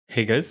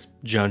Hey guys,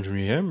 John Jr.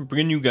 here. I'm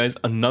bringing you guys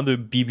another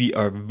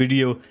BBR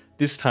video.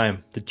 This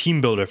time, the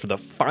team builder for the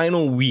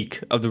final week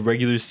of the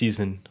regular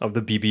season of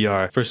the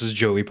BBR versus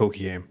Joey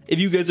Pokegame. If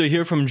you guys are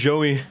here from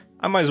Joey,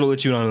 I might as well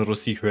let you in on a little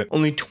secret.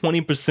 Only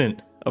 20%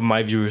 of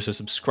my viewers are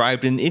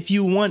subscribed, and if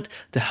you want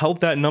to help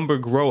that number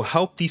grow,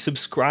 help the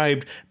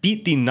subscribed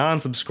beat the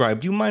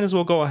non-subscribed, you might as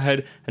well go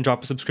ahead and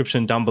drop a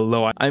subscription down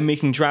below. I'm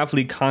making draft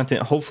league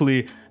content,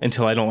 hopefully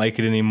until I don't like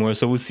it anymore,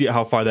 so we'll see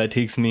how far that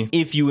takes me.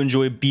 If you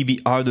enjoy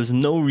BBR, there's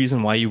no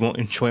reason why you won't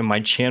enjoy my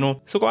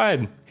channel, so go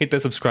ahead, hit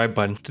that subscribe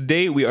button.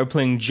 Today we are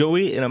playing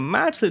Joey in a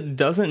match that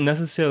doesn't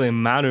necessarily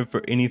matter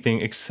for anything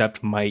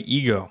except my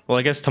ego. Well,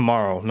 I guess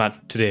tomorrow,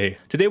 not today.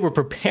 Today we're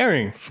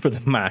preparing for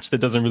the match that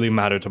doesn't really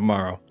matter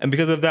tomorrow, and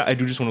because of that, I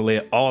do just want to lay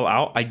it all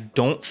out. I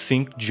don't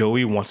think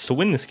Joey wants to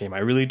win this game. I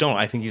really don't.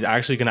 I think he's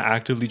actually going to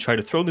actively try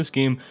to throw this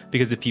game,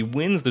 because if he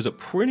wins, there's a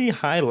pretty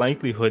high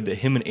likelihood that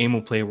him and Aim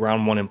will play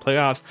round 1 in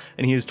playoffs,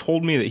 and he has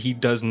told me that he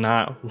does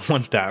not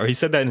want that, or he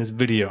said that in his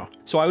video.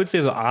 So I would say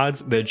the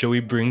odds that Joey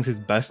brings his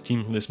best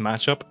team from this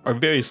matchup are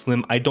very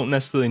slim. I don't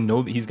necessarily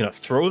know that he's going to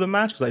throw the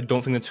match, because I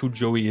don't think that's who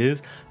Joey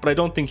is, but I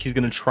don't think he's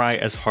going to try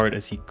as hard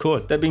as he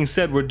could. That being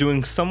said, we're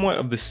doing somewhat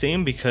of the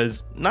same,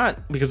 because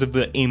not because of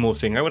the Amo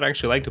thing. I would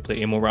actually like to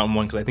play Amo round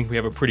 1 because I think we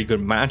have a pretty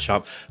good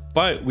matchup,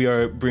 but we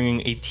are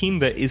bringing a team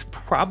that is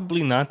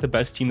probably not the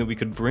best team that we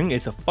could bring.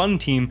 It's a fun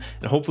team,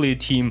 and hopefully a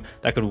team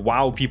that could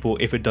wow people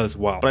if it does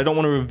well. But I don't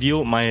want to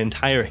reveal my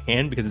entire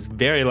hand, because it's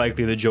very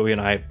likely that Joey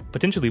and I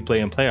potentially play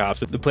in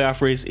playoffs. The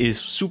playoff race is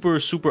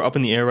super up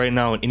in the air right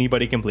now, and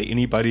anybody can play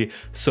anybody,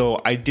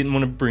 so I didn't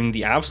want to bring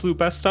the absolute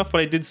best stuff,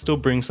 but I did still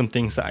bring some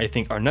things that I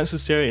think are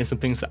necessary and some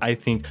things that I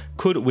think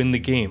could win the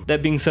game.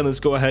 That being said, let's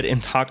go ahead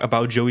and talk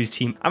about Joey's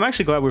team. I'm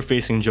actually glad we're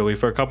facing Joey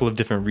for a couple of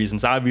different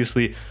reasons.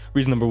 Obviously,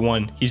 reason number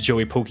 1, he's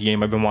Joey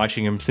Pokegame. I've been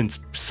watching him since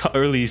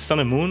early Sun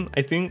and Moon,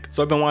 I think.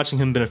 So I've been watching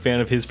him, been a fan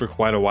of his for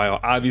quite a while.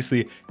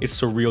 Obviously, it's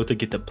surreal to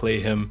get to play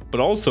him,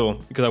 but also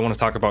because I want to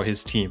talk about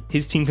his team.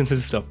 His team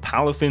consists of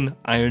Palafin,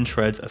 Iron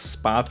Treads,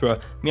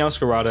 Espathra,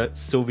 Meowscarada,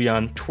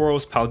 Sylveon,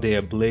 Tauros,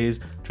 Paldea, Blaze,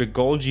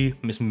 Dragalge,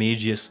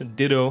 Mismagius,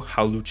 Ditto,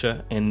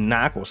 Hawlucha, and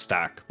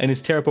Knucklestock. And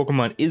his Terra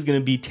Pokemon is going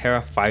to be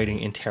Terra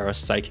Fighting and Terra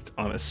Psychic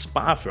on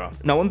Espathra.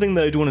 Now, one thing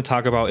that I do want to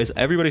talk about is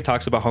everybody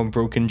talks about how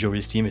broken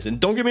Joey's team is. And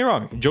don't get me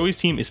wrong, Joey's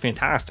team is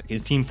fantastic.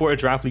 His team, for a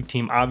draft league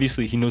team,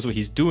 obviously he knows what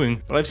he's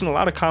doing, but I've seen a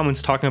lot of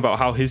comments talking about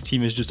how his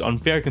team is just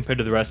unfair compared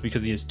to the rest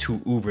because he has 2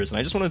 Ubers. And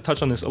I just want to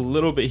touch on this a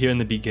little bit here in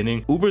the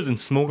beginning. Ubers and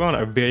Smogon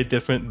are very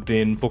different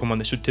than Pokemon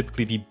that should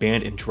typically be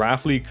banned in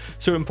draft league.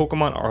 Certain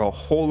Pokemon are a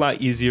whole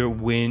lot easier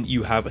when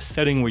you have a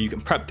setting where you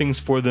can prep things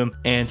for them,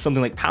 and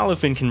something like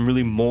Palafin can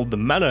really mold the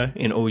meta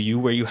in OU,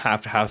 where you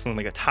have to have something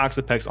like a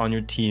Toxapex on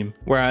your team,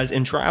 whereas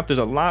in draft there's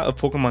a lot of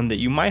Pokemon that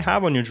you might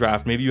have on your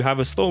draft. Maybe you have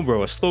a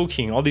Slowbro, a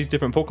Slowking, all these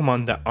different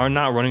Pokemon that are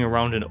not running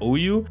around in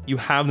OU. You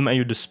have them at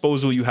your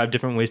disposal. You have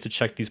different ways to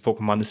check these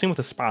Pokemon. The same with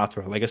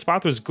Espathra. Like,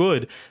 Espathra is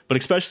good, but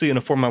especially in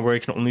a format where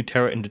it can only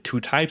Terra into 2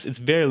 types, it's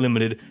very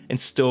limited and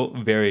still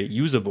very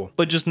usable,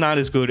 but just not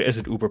as good as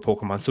an Uber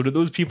Pokemon. So to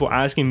those people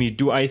asking me,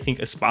 do I think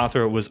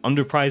Espathra was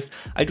underpriced?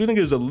 I do think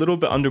it was a little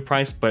bit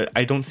underpriced, but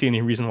I don't see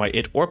any reason why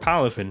it or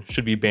Palafin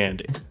should be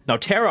banned. Now,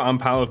 Terra on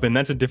Palafin,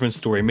 that's a different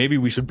story. Maybe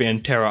we should ban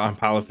Terra on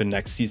Palafin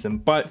next season,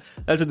 but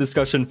that's a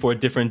discussion for a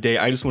different day.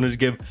 I just wanted to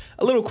give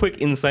a little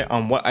quick insight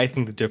on what I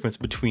think the difference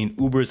between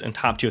Ubers and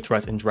top tier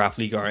threats in draft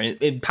league are. And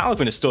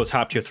Palafin is still a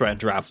top tier threat in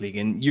draft league,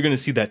 and you're going to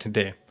see that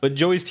today. But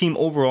Joey's team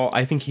overall,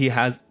 I think he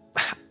has,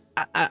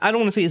 I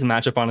don't want to say his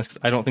matchup honest,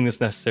 because I don't think that's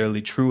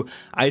necessarily true.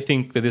 I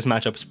think that this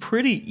matchup is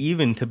pretty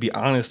even, to be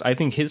honest. I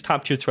think his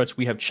top tier threats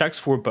we have checks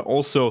for, but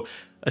also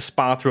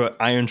Espathra,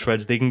 Iron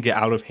Treads, they can get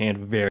out of hand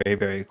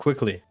very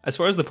quickly. As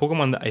far as the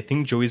Pokemon that I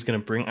think Joey's going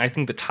to bring, I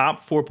think the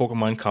top 4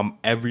 Pokemon come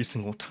every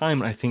single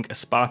time, and I think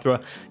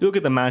Espathra, you look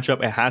at the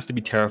matchup, it has to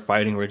be Terra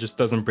Fighting, or it just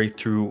doesn't break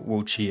through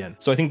WO-CHIEN.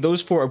 So I think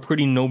those 4 are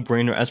pretty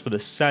no-brainer. As for the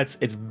sets,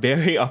 it's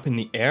very up in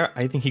the air.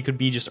 I think he could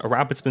be just a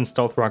Rapid Spin,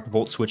 Stealth Rock,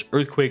 Volt Switch,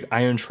 Earthquake,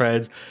 Iron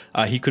Treads.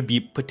 He could be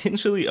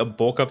potentially a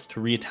bulk up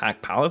 3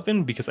 attack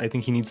Palafin, because I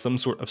think he needs some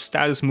sort of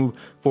status move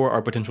for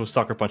our potential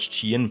Sucker Punch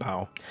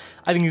Chien-Pao.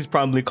 I think he's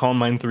probably Calm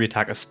Mind 3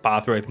 attack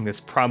Espathra. I think that's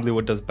probably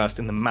what does best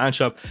in the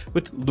matchup,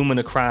 with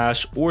Lumina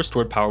Crash or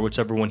Stored Power,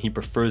 whichever one he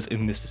prefers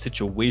in this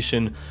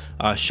situation.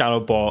 Shadow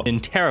Ball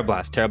and Terra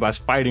Blast. Terra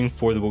Blast fighting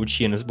for the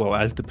WO-CHIEN as well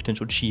as the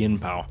potential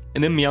Chien-Pao.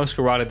 And then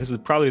Meowscarada, this is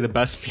probably the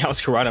best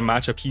Meowscarada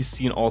matchup he's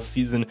seen all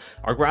season.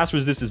 Our grass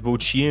resist is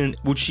WO-CHIEN.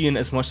 WO-CHIEN,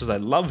 as much as I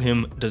love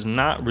him, does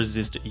not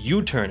resist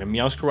U-turn, and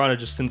Meowscarada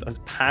just sends us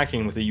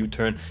packing with a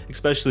U-turn,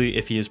 especially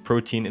if he is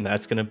protein, and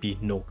that's going to be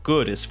no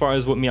good. As far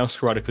as what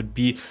Meowscarada could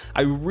be,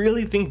 I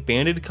really think ban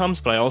Banded comes,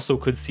 but I also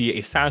could see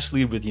a Sash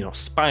lead with, you know,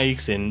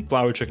 spikes and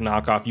Flower Trick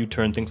knockoff,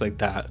 U-turn, things like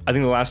that. I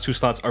think the last 2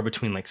 slots are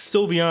between like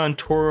Sylveon,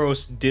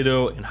 Tauros,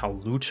 Ditto, and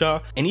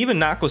Hawlucha, and even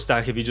Knuckle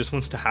Stack if he just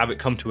wants to have it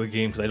come to a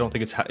game, because I don't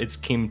think it's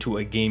came to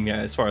a game yet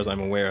as far as I'm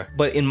aware.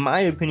 But in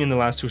my opinion, the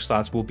last 2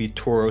 slots will be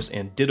Tauros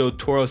and Ditto.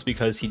 Tauros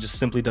because he just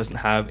simply doesn't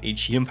have a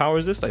Chien-Pao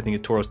resist. I think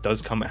if Tauros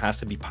does come, it has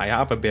to be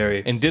Payapa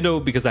Berry, and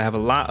Ditto because I have a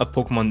lot of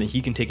Pokemon that he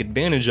can take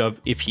advantage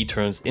of if he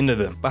turns into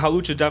them. But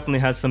Hawlucha definitely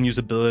has some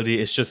usability.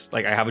 It's just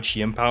like I have a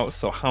Chien-Pao,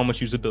 so how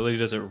much usability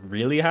does it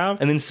really have?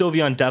 And then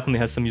Sylveon definitely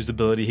has some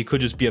usability. He could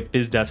just be a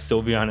BizDef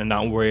Sylveon and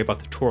not worry about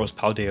the Tauros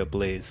Paldea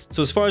Blaze.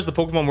 So as far as the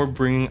Pokemon we're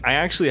bringing, I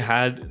actually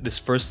had this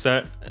first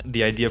set,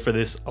 the idea for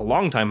this a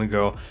long time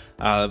ago.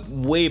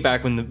 Way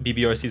back when the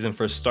BBR season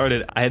first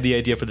started, I had the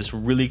idea for this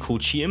really cool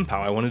Chien-Pao.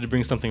 I wanted to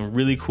bring something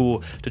really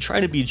cool to try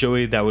to beat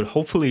Joey that would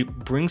hopefully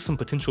bring some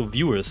potential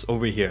viewers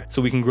over here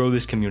so we can grow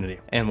this community.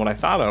 And what I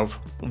thought of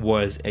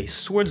was a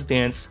Swords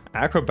Dance,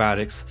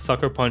 Acrobatics,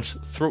 Sucker Punch,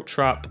 Throat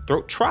Chop,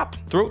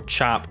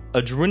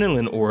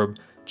 Adrenaline Orb,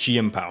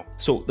 Chien-Pao.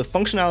 So the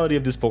functionality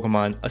of this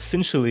Pokemon,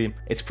 essentially,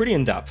 it's pretty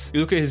in-depth.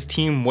 You look at his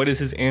team, what is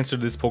his answer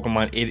to this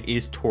Pokemon? It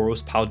is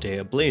Tauros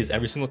Paldea Blaze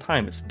every single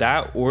time. It's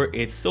that or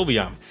it's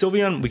Sylveon.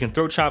 Sylveon, we can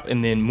Throat Chop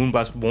and then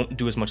Moonblast won't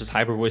do as much as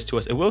Hyper Voice to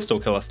us. It will still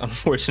kill us,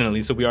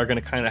 unfortunately. So we are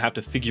going to kind of have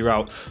to figure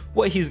out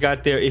what he's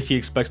got there, if he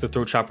expects the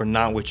Throat Chop or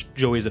not, which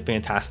Joey is a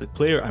fantastic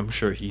player. I'm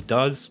sure he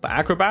does. But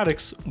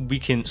Acrobatics, we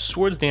can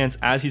Swords Dance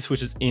as he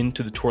switches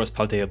into the Tauros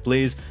Paldea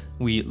Blaze.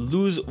 We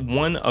lose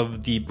one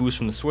of the boosts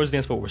from the Swords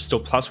Dance, but we're still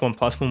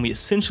 +1/+1. We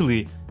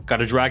essentially got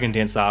a Dragon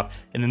Dance off,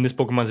 and then this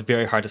Pokemon is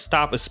very hard to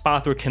stop. A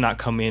Spathra cannot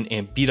come in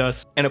and beat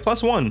us. And a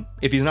 +1,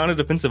 if he's not a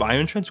defensive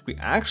Iron Treads, we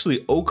actually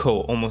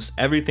OHKO almost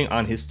everything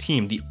on his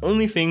team. The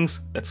only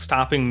things that's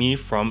stopping me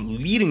from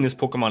leading this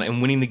Pokemon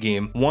and winning the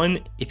game,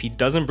 1, if he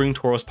doesn't bring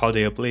Tauros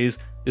Paldea Blaze,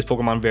 this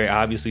Pokemon very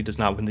obviously does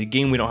not win the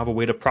game. We don't have a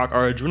way to proc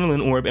our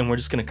Adrenaline Orb, and we're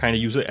just going to kind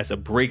of use it as a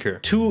breaker.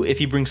 2, if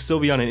he brings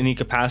Sylveon in any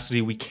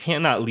capacity, we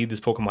cannot lead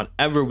this Pokemon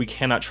ever. We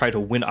cannot try to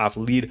win off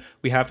lead.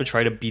 We have to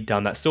try to beat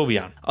down that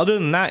Sylveon. Other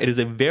than that, it is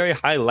a very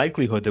high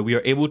likelihood that we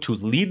are able to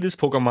lead this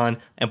Pokemon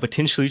and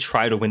potentially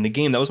try to win the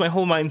game. That was my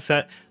whole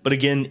mindset. But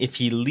again, if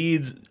he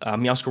leads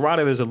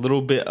Meowscarada, there's a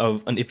little bit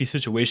of an iffy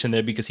situation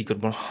there because he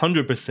could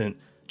 100%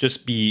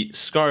 just be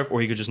Scarf,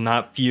 or he could just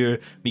not fear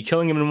me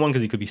killing him in 1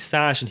 because he could be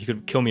Sash and he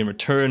could kill me in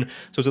return.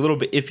 So it's a little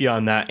bit iffy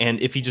on that.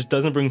 And if he just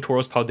doesn't bring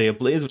Tauros Paldea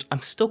Blaze, which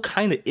I'm still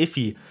kind of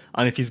iffy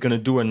on if he's going to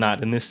do or not,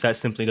 then this set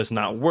simply does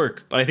not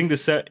work. But I think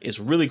this set is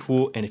really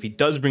cool, and if he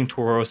does bring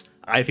Tauros,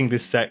 I think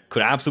this set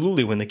could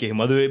absolutely win the game,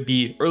 whether it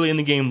be early in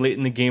the game, late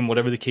in the game,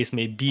 whatever the case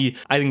may be.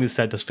 I think this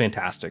set does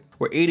fantastic.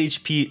 We're 8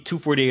 HP,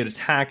 248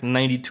 attack,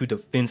 92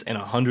 defense, and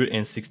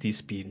 160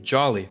 speed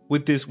Jolly.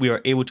 With this, we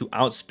are able to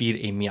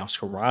outspeed a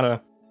Meowscarada.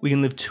 We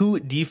can live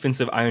 2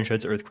 defensive Iron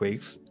Treads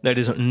Earthquakes. That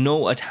is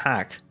no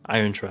attack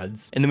Iron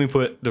Treads. And then we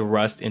put the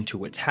rest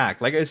into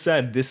attack. Like I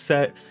said, this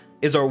set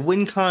is our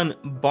win con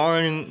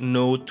barring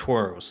no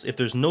Tauros. If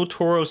there's no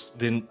Tauros,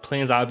 then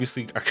plans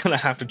obviously are gonna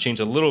have to change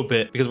a little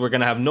bit because we're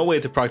gonna have no way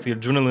to proc the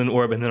Adrenaline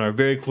Orb, and then our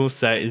very cool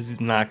set is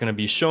not gonna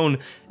be shown,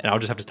 and I'll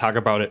just have to talk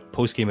about it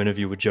post-game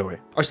interview with Joey.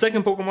 Our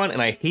second Pokemon,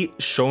 and I hate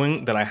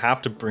showing that I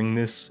have to bring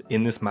this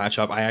in this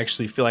matchup. I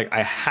actually feel like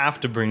I have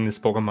to bring this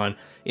Pokemon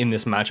in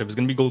this matchup. It's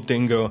going to be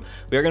Gholdengo.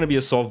 We are going to be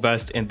Assault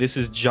Vest, and this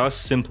is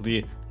just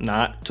simply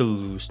not to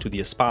lose to the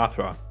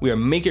Espathra. We are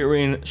Make It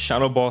Rain,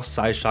 Shadow Ball,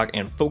 Side Shock,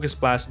 and Focus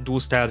Blast. Dual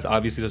Stabs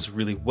obviously does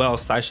really well.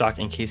 Side Shock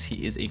in case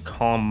he is a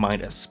Calm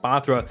Mind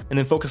Espathra, and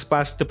then Focus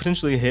Blast to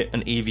potentially hit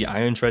an AV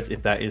Iron Treads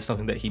if that is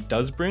something that he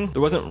does bring.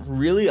 There wasn't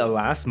really a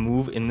last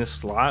move in this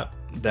slot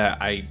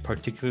that I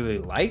particularly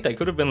liked. I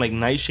could have been like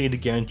Nightshade to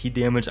guarantee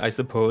damage, I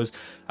suppose.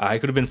 I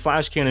could have been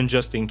Flash Cannon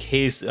just in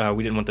case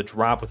we didn't want the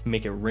drop with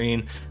Make It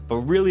Rain, but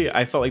really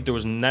I felt like there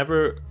was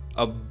never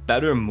a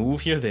better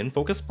move here than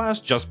Focus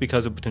Blast just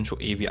because of potential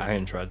AV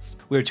Iron Treads.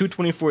 We are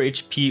 224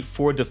 HP,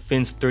 4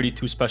 defense,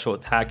 32 special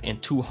attack,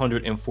 and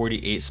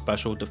 248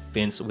 special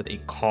defense with a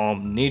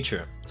calm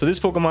nature. So this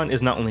Pokemon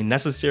is not only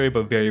necessary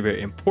but very,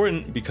 very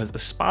important because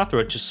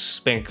Espathra just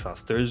spanks us.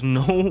 There is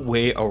no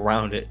way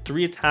around it.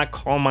 3 attack,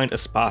 Calm Mind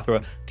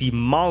Espathra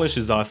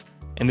demolishes us,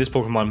 and this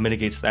Pokemon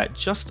mitigates that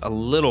just a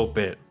little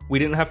bit. We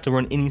didn't have to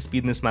run any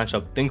speed in this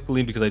matchup,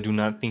 thankfully, because I do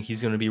not think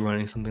he's going to be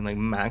running something like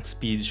max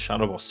speed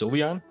Shadow Ball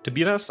Sylveon to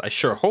beat us. I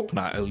sure hope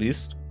not, at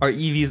least. Our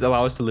EVs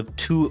allow us to live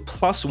 2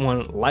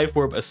 +1 Life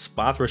Orb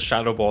Espathra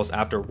Shadow Balls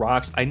after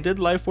rocks. I did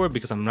Life Orb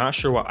because I'm not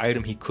sure what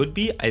item he could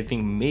be. I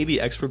think maybe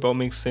Expert Ball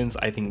makes sense.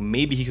 I think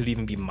maybe he could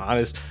even be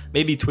Modest.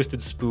 Maybe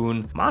Twisted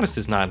Spoon. Modest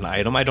is not an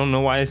item. I don't know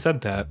why I said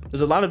that.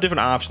 There's a lot of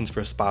different options for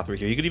Espathra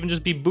here. You could even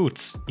just be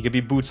Boots. He could be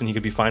Boots and he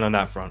could be fine on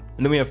that front.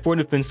 And then we have 4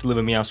 defense to live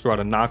a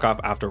Meowscarada knockoff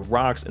after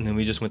rocks, and then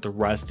we just went the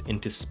rest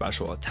into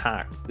special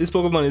attack. This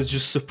Pokemon is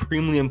just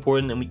supremely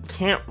important, and we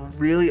can't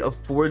really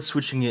afford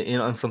switching it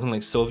in on something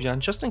like Sylveon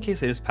just just in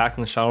case it is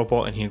packing the Shadow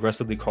Ball and he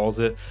aggressively calls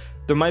it.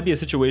 There might be a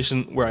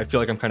situation where I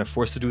feel like I'm kind of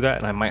forced to do that,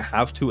 and I might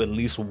have to at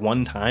least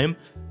one time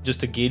just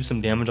to gauge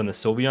some damage on the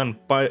Sylveon,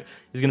 but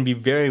it's going to be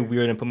very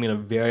weird and put me in a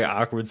very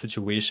awkward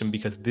situation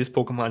because this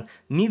Pokemon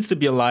needs to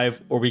be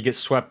alive or we get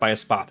swept by a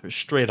Spathra.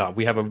 Straight up,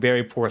 we have a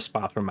very poor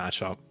Spathra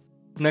matchup.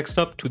 Next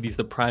up, to the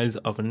surprise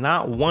of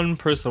not one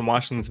person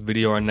watching this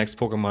video, our next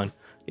Pokemon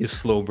is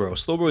Slowbro.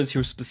 Slowbro is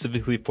here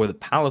specifically for the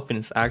Palafin.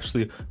 It's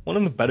actually one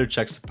of the better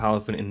checks to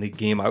Palafin in the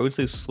game. I would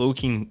say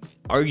Slowking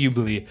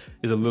arguably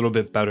is a little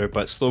bit better,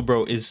 but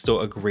Slowbro is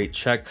still a great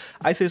check.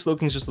 I say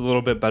Slowking is just a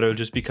little bit better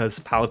just because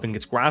Palafin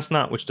gets Grass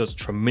Knot, which does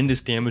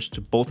tremendous damage to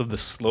both of the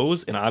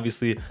slows, and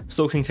obviously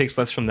Slowking takes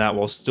less from that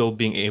while still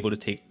being able to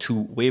take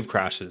 2 Wave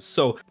Crashes.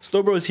 So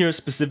Slowbro is here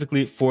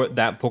specifically for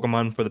that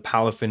Pokemon for the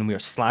Palafin. We are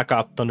Slack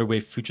Off, Thunder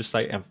Wave, Future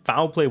Sight, and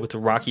Foul Play with the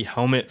Rocky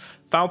Helmet.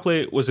 Foul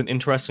Play was an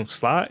interesting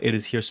slot. It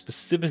is here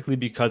specifically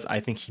because I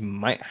think he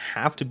might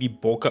have to be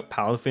bulk up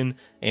Palafin,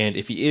 and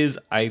if he is,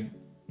 I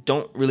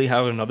don't really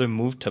have another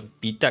move to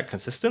beat that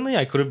consistently.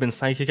 I could have been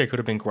Psychic, I could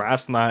have been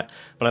Grass Knot,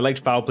 but I liked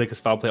Foul Play because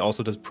Foul Play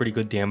also does pretty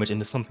good damage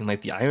into something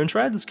like the Iron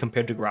Treads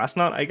compared to Grass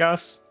Knot, I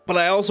guess. But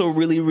I also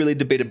really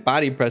debated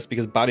Body Press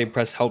because Body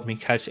Press helped me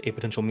catch a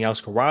potential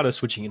Meowscarada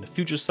switching into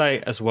Future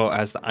Sight as well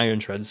as the Iron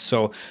Treads.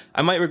 So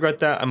I might regret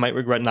that. I might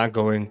regret not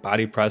going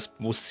Body Press.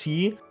 We'll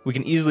see. We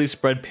can easily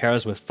spread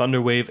pairs with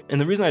Thunder Wave.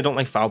 And the reason I don't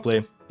like Foul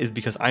Play is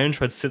because Iron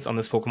Tread sits on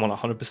this Pokemon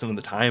 100% of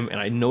the time.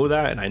 And I know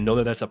that. And I know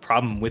that that's a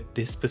problem with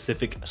this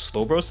specific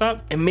Slowbro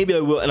set. And maybe I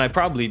will. And I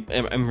probably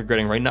am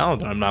regretting right now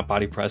that I'm not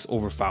Body Press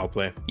over Foul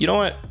Play. You know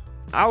what?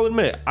 I'll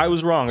admit it, I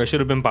was wrong. I should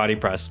have been Body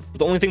Press. But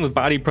the only thing with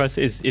Body Press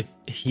is if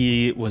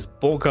he was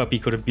bulk up, he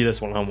could have beat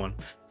us one-on-one.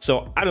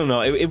 So I don't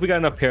know. If we got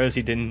enough pairs,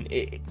 he didn't.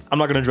 I'm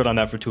not going to dwell on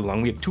that for too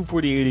long. We have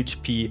 248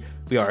 HP.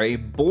 We are a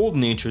bold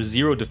nature,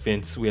 0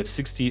 defense. We have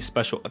 60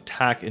 special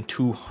attack and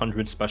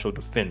 200 special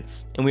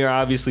defense. And we are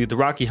obviously the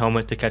Rocky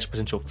Helmet to catch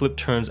potential flip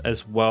turns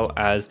as well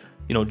as,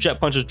 you know, jet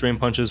punches, drain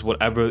punches,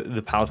 whatever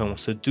the Palafin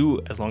wants to do,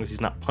 as long as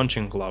he's not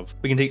punching glove.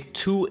 We can take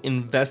 2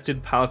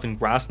 invested Palafin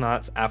Grass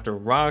Knots after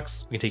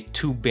rocks. We can take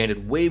 2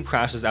 banded Wave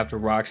Crashes after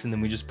rocks, and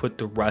then we just put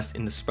the rest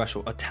into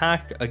special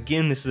attack.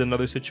 Again, this is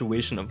another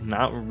situation of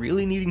not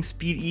really needing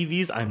speed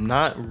EVs. I'm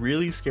not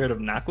really scared of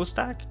Knuckle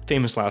Stack,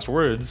 famous last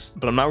words,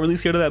 but I'm not really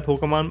scared of that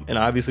Pokemon, and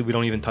obviously we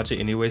don't even touch it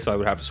anyway, so I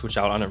would have to switch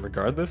out on it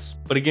regardless.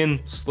 But again,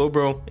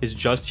 Slowbro is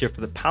just here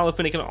for the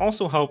Palafin. It can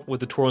also help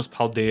with the Tauros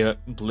Paldea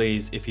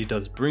Blaze if he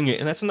does bring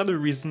it. And that's another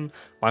reason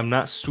why I'm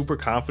not super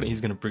confident he's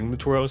going to bring the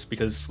Tauros,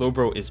 because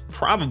Slowbro is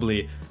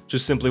probably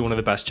just simply one of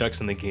the best checks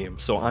in the game.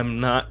 So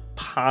I'm not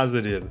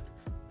positive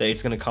that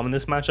it's going to come in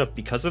this matchup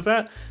because of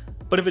that.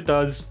 But if it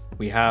does,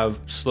 we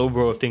have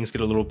Slowbro if things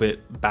get a little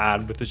bit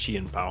bad with the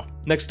Chien-Pao.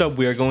 Next up,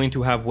 we are going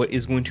to have what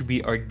is going to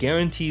be our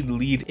guaranteed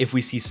lead if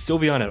we see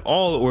Sylveon at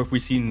all, or if we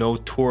see no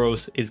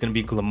Tauros, is going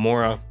to be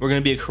Glimmora. We're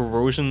going to be a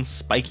Corrosion,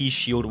 Spiky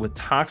Shield with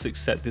Toxic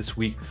set this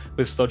week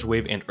with Sludge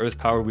Wave and Earth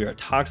Power. We are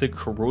Toxic,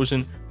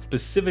 Corrosion,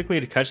 specifically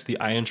to catch the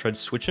Iron Tread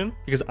switch in,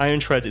 because Iron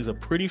Treads is a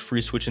pretty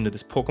free switch into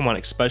this Pokemon,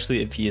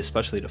 especially if he is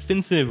specially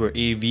defensive or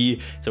AV.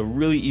 It's a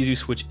really easy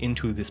switch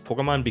into this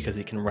Pokemon because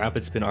it can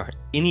rapid spin our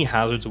any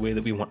hazards away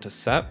that we want to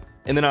set.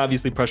 And then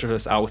obviously pressure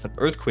us out with an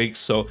Earthquake.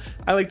 So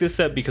I like this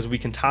set because we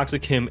can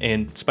Toxic him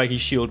and Spiky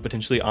Shield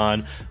potentially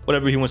on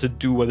whatever he wants to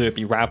do, whether it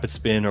be Rapid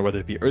Spin or whether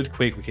it be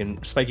Earthquake. We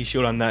can Spiky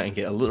Shield on that and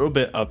get a little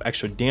bit of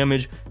extra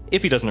damage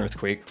if he does an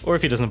Earthquake, or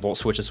if he doesn't Volt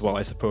Switch as well,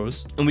 I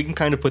suppose. And we can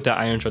kind of put that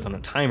Iron Treads on a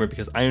timer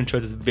because Iron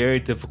Treads is very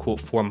difficult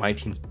for my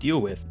team to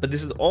deal with. But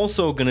this is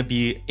also going to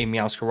be a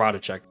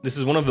Meowscarada check. This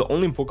is one of the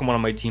only Pokemon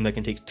on my team that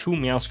can take 2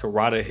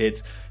 Meowscarada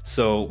hits,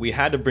 so we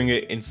had to bring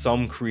it in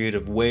some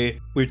creative way.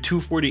 We're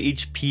 240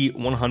 HP,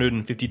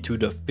 152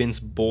 defense,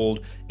 bold,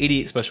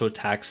 88 special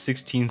attack,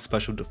 16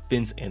 special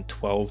defense, and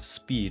 12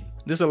 speed.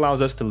 This allows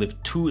us to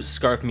live 2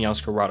 Scarf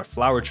Meowscarada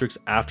Flower Tricks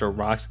after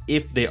rocks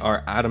if they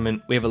are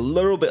adamant. We have a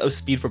little bit of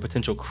speed for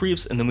potential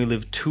creeps, and then we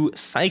live 2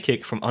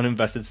 Psychic from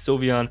uninvested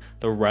Sylveon,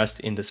 the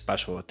rest into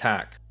special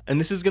attack. And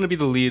this is going to be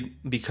the lead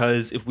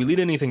because if we lead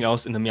anything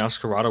else into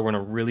Meowscarada, we're in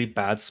a really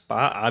bad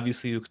spot.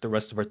 Obviously, with the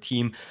rest of our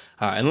team,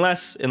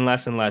 unless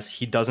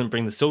he doesn't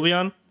bring the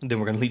Sylveon, then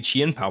we're going to lead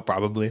Chien-Pao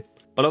probably.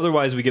 But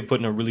otherwise, we get put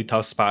in a really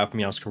tough spot if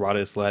Meowscarada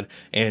is led,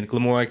 and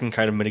Glimmora can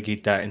kind of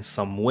mitigate that in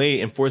some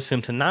way and force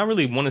him to not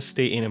really want to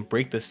stay in and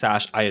break the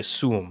sash, I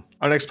assume.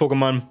 Our next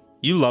Pokemon,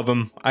 you love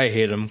him, I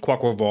hate him,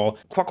 Quaquaval.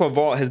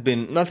 Quaquaval has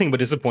been nothing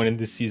but disappointed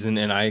this season,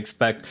 and I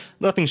expect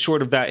nothing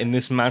short of that in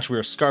this match. We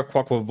are Scarf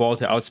Quaquaval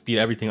to outspeed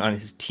everything on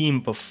his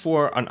team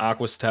before an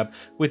Aqua Step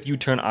with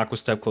U-Turn, Aqua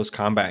Step, Close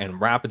Combat, and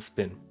Rapid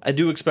Spin. I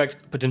do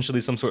expect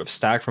potentially some sort of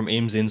stack from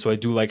Aim's in, so I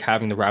do like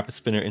having the Rapid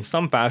Spinner in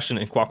some fashion,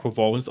 and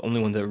Quaquaval was the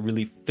only one that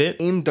really fit.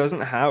 Aim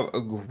doesn't have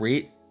a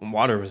great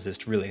water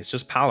resist, really. It's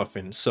just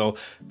Palafin. So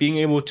being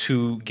able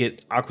to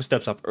get Aqua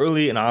Steps up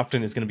early and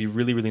often is going to be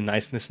really, really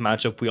nice in this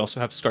matchup. We also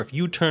have Scarf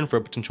U-turn for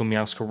a potential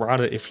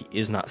Meowscarada if he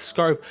is not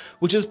Scarf,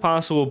 which is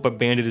possible, but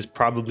Bandit is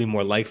probably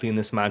more likely in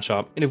this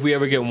matchup. And if we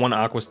ever get one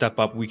Aqua Step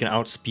up, we can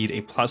outspeed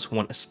a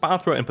 +1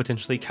 Espathra and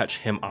potentially catch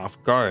him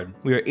off guard.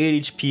 We are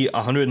 8 HP,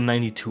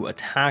 192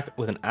 attack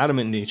with an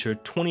Adamant nature,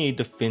 28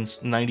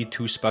 defense,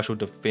 92 special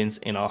defense,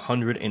 and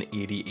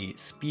 188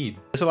 speed.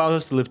 This allows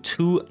us to live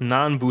 2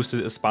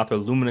 non-boosted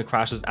Espathra Lumina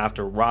crashes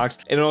after rocks,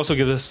 and it also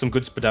gives us some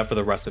good spread out for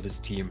the rest of his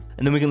team.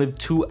 And then we can live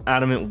 2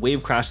 Adamant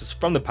wave crashes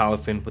from the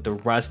Palafin with the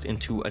rest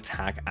into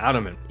attack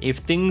Adamant. If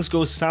things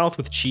go south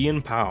with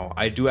Chien-Pao,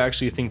 I do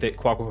actually think that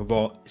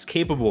Quaquaval is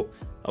capable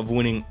of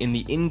winning in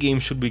the in-game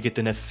should we get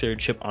the necessary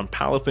chip on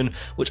Palafin,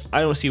 which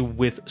I don't see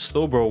with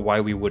Slowbro why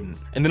we wouldn't.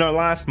 And then our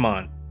last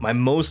mon, my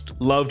most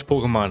loved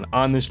Pokemon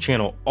on this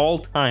channel all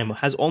time,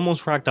 has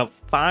almost racked up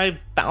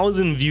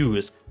 5,000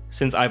 views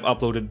since I've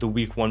uploaded the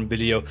week 1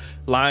 video,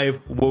 live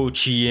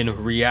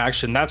WO-CHIEN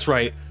reaction. That's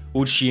right,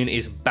 WO-CHIEN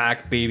is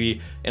back,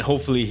 baby, and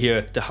hopefully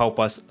here to help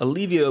us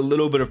alleviate a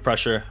little bit of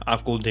pressure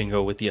off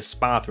Gholdengo with the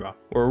Espathra.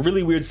 We're a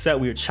really weird set.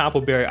 We are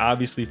Chapel Berry,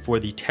 obviously, for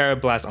the Terra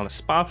Blast on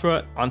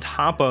Espathra, on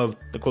top of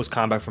the close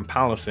combat from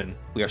Palafin.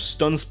 We are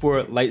Stun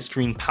Spore, Light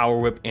Screen, Power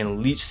Whip,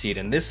 and Leech Seed,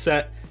 and this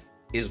set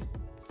is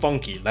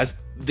funky.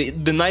 That's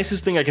the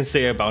nicest thing I can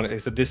say about it,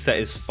 is that this set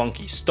is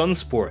funky. Stun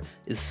Spore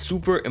is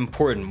super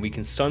important. We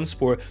can Stun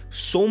Spore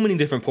so many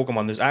different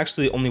Pokemon. There's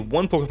actually only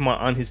one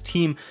Pokemon on his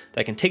team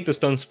that can take the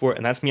Stun Spore,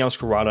 and that's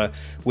Meowscarada,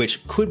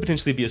 which could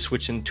potentially be a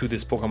switch into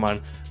this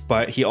Pokemon,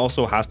 but he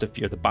also has to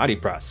fear the Body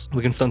Press.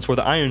 We can Stun Spore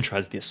the Iron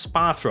Treads, the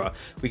Espathra.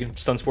 We can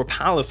Stun Spore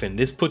Palafin.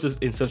 This puts us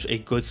in such a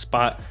good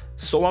spot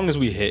so long as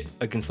we hit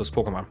against those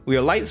Pokemon. We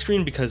are Light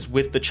Screen because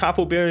with the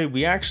Chapel Berry,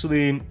 we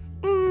actually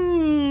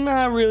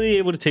not really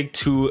able to take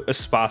 2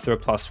 Espathra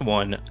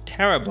 +1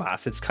 Terra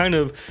Blast. It's kind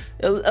of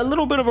a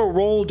little bit of a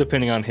roll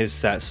depending on his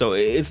set, so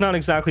it's not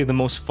exactly the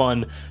most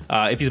fun.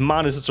 If he's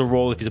modest, it's a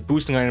roll. If he's a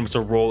boosting item, it's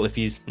a roll. If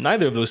he's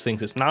neither of those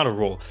things, it's not a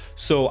roll.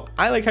 So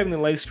I like having the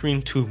Light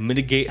Screen to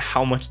mitigate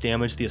how much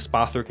damage the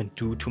Espathra can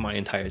do to my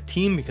entire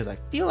team, because I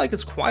feel like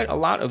it's quite a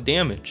lot of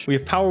damage. We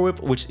have Power Whip,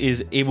 which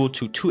is able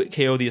to 2-hit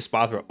KO the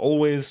Espathra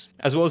always,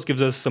 as well as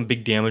gives us some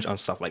big damage on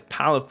stuff like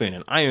Palafin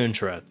and Iron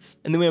Treads.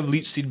 And then we have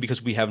Leech Seed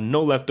because we have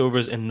no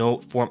leftovers and no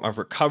form of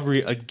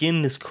recovery.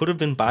 Again, this could have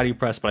been Body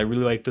Press, but I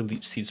really like the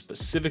Leech Seed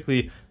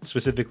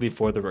specifically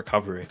for the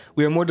recovery.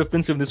 We are more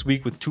defensive this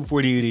week with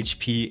 248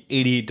 HP,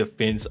 88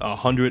 defense,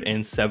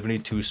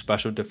 172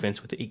 special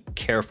defense with a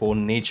careful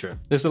nature.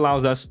 This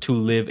allows us to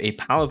live a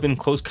Palafin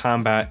close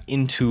combat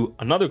into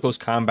another close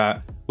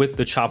combat with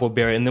the Chapel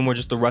Berry, and then we're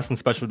just the rest in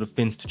special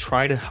defense to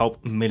try to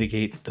help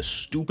mitigate the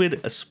stupid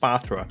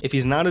Espathra. If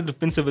he's not a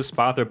defensive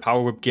Espathra,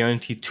 Power Whip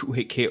guaranteed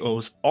 2-hit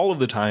KOs all of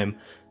the time,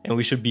 and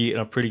we should be in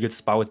a pretty good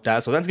spot with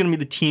that. So that's going to be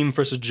the team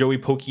versus Joey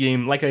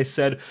Pokegame. Like I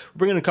said, we're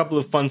bringing a couple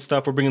of fun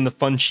stuff. We're bringing the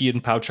fun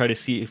Chien-Pao, try to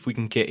see if we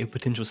can get a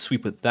potential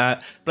sweep with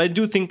that. But I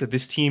do think that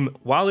this team,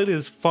 while it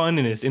is fun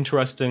and is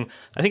interesting,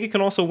 I think it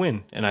can also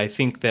win. And I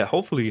think that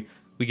hopefully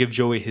we give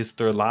Joey his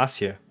 3rd loss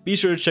here. Be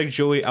sure to check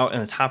Joey out in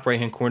the top right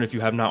hand corner if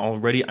you have not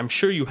already. I'm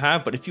sure you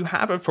have, but if you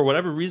haven't for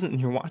whatever reason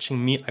and you're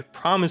watching me, I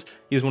promise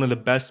he is one of the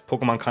best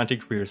Pokemon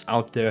content creators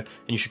out there,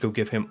 and you should go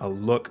give him a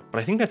look.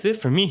 But I think that's it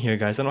for me here,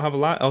 guys. I don't have a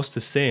lot else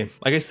to say.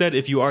 Like I said,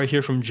 if you are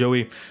here from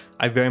Joey,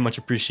 I very much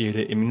appreciate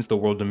it. It means the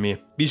world to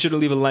me. Be sure to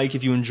leave a like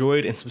if you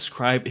enjoyed and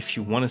subscribe if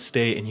you want to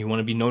stay and you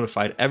want to be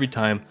notified every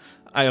time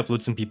I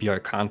upload some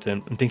BBR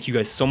content. And thank you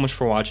guys so much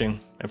for watching.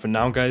 And for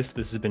now, guys,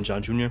 this has been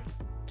John Jr.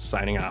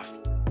 signing off.